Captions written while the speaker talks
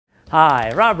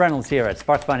Hi, Rob Reynolds here at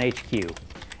SparkFun HQ.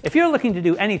 If you're looking to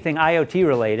do anything IoT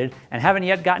related and haven't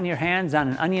yet gotten your hands on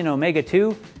an Onion Omega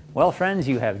 2, well friends,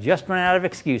 you have just run out of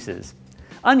excuses.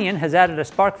 Onion has added a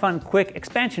SparkFun Qwiic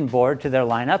expansion board to their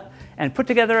lineup and put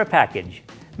together a package.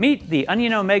 Meet the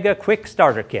Onion Omega Qwiic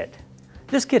Starter Kit.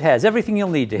 This kit has everything you'll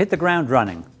need to hit the ground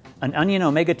running. An Onion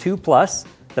Omega 2 Plus,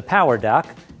 the power dock,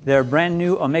 their brand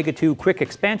new Omega 2 Qwiic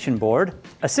expansion board,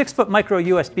 a 6-foot micro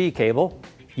USB cable,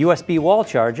 USB wall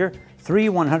charger, 3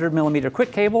 100mm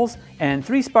Qwiic cables, and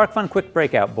 3 SparkFun Qwiic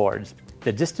breakout boards,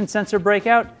 the distance sensor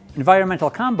breakout, environmental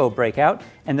combo breakout,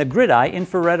 and the grid-eye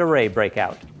infrared array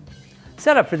breakout.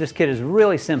 Setup for this kit is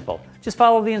really simple. Just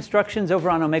follow the instructions over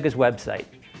on Omega's website.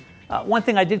 One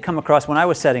thing I did come across when I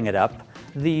was setting it up,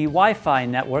 the Wi-Fi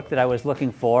network that I was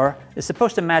looking for is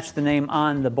supposed to match the name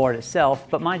on the board itself,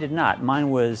 but mine did not. Mine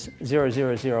was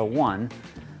 0001.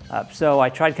 So I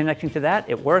tried connecting to that,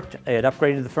 it worked, it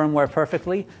upgraded the firmware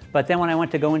perfectly, but then when I went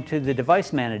to go into the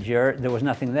device manager, there was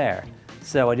nothing there.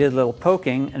 So I did a little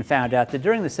poking and found out that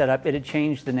during the setup, it had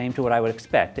changed the name to what I would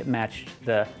expect. It matched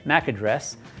the MAC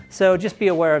address, so just be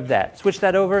aware of that. Switch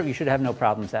that over, you should have no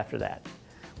problems after that.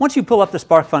 Once you pull up the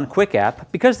SparkFun Qwiic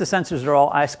app, because the sensors are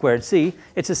all I2C,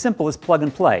 it's as simple as plug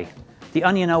and play. The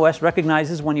OnionOS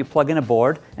recognizes when you plug in a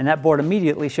board, and that board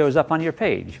immediately shows up on your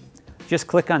page. Just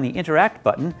click on the Interact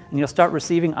button and you'll start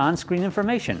receiving on-screen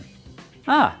information.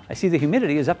 Ah, I see the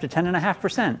humidity is up to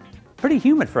 10.5%. Pretty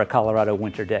humid for a Colorado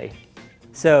winter day.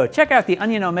 So check out the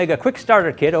Onion Omega Qwiic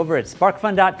Starter Kit over at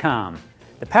SparkFun.com.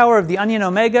 The power of the Onion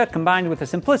Omega combined with the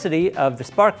simplicity of the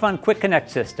SparkFun Qwiic Connect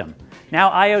system.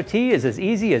 Now IoT is as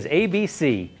easy as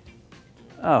ABC.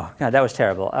 Oh, God, that was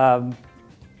terrible.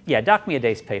 Yeah, dock me a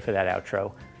day's pay for that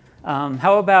outro.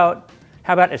 How about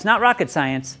it's not rocket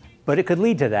science, but it could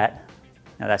lead to that.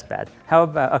 No, that's bad. How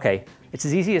about, okay, it's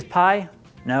as easy as pi?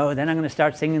 No, then I'm going to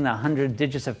start singing the 100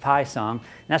 Digits of Pi song,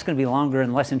 and that's going to be longer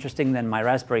and less interesting than my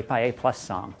Raspberry Pi A Plus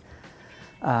song.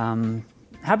 How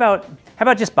about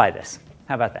just buy this?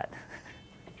 How about that?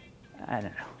 I don't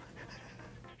know.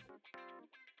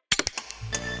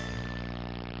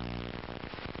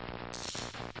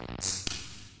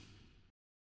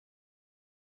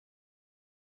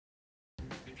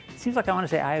 Seems like I want to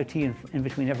say IoT in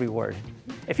between every word.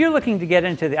 If you're looking to get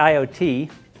into the IoT,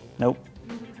 nope,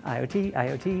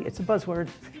 IoT, it's a buzzword.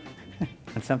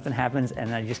 When something happens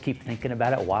and I just keep thinking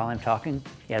about it while I'm talking,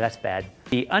 yeah, that's bad.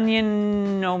 The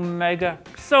Onion Omega,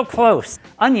 so close.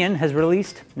 Onion has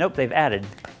released, nope, they've added,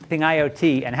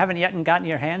 IoT and haven't yet gotten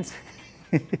your hands?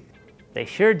 They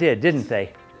sure did, didn't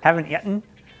they? Haven't yet?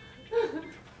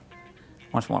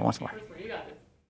 Once more.